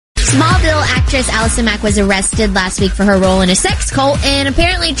Smallville actress Allison Mack was arrested last week for her role in a sex cult and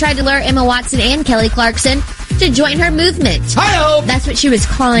apparently tried to lure Emma Watson and Kelly Clarkson to join her movement. Hi-ho! That's what she was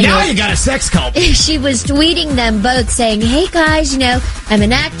calling now it. You got a sex cult. She was tweeting them both saying, hey guys, I'm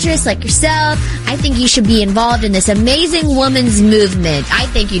an actress like yourself. I think you should be involved in this amazing woman's movement. I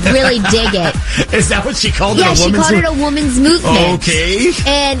think you'd really dig it. Is that what she called it? Yeah, she called it a woman's movement. Okay.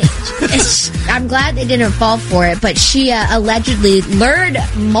 And I'm glad they didn't fall for it, but she allegedly lured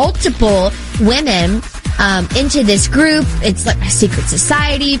multiple women into this group. It's like a secret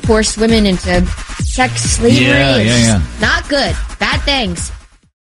society, forced women into sex slavery. Yeah. Not good. Bad things.